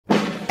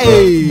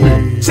See.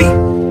 It's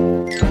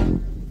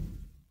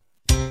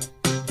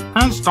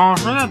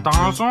Dorothy the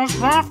Dinosaur's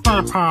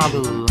birthday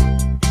party.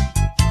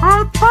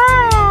 High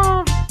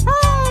five!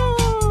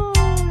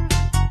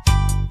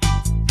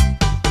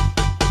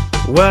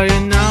 Well, you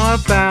know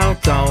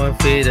about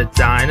Dorothy the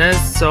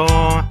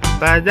dinosaur,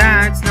 but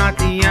that's not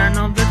the end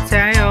of the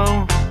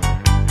tale.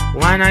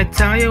 When I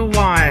tell you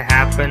what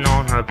happened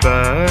on her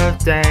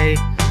birthday,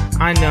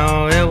 I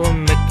know it will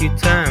make you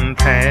turn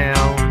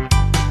pale.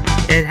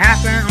 It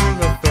happened on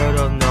the 3rd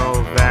of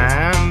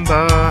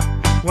November,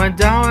 when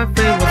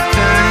Dorothy was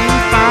turning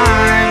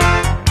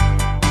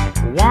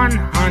 5.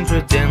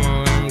 100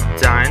 little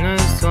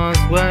dinosaurs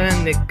were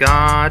in the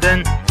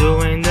garden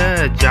doing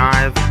the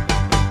jive.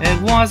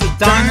 It was a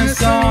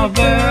dinosaur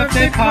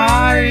birthday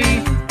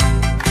party.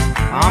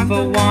 I'm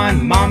the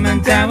one Mom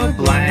and Dad would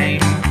blame.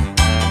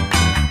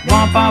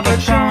 While Papa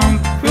Trump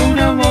through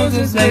the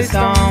roses they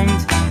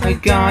stomped, the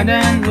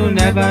garden will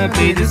never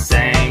be the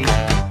same.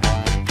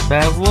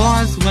 There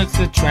was Rex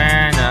the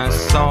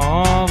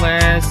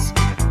Tyrannosaurus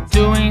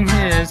doing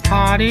his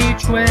party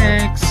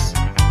tricks,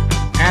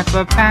 and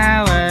the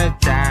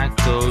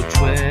pterodactyl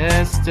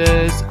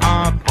twisters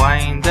are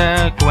playing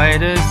the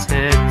greatest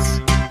hits.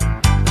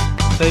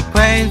 They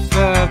played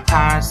for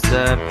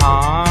pasta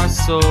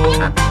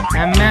parcel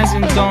and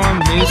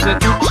Mezendorn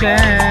musical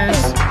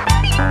chairs.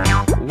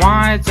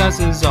 Why does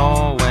this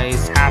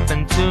always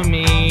happen to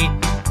me?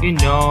 You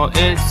know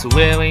it's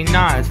really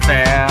not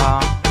fair.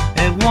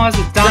 It was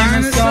a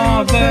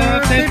dinosaur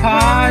birthday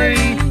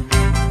party.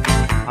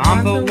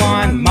 I'm the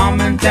one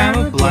Mom and Dad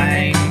would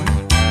blame.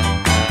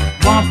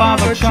 While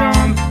Papa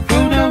Trump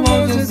through the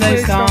roses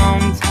they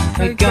stomped,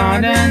 the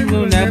garden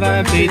will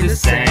never be the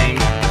same.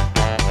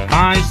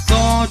 I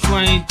saw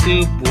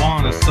 22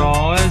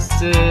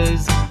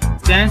 brontosauruses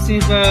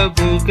dancing for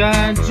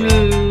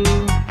Bugajoo.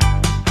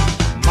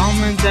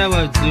 Mom and Dad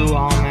would do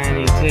all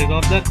many tick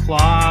off the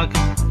clock.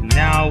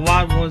 Now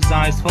what was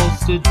I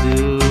supposed to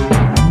do?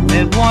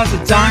 It was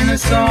a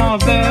dinosaur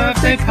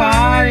birthday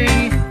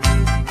party.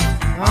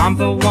 I'm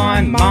the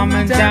one Mom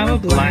and Dad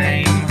would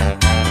blame.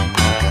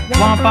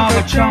 While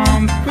Papa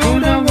Trump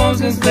through the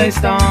roses they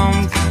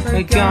stomped,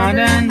 the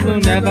garden will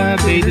never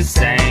be the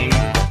same.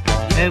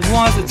 It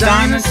was a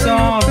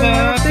dinosaur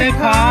birthday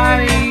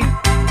party.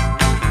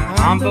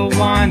 I'm the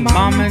one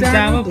Mom and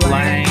Dad would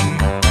blame.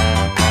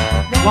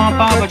 While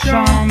Papa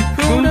Trump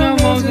through the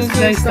roses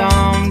they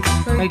stomped,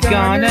 the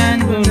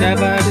garden will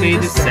never be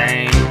the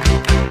same.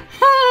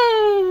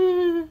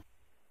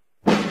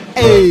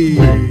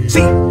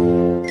 See.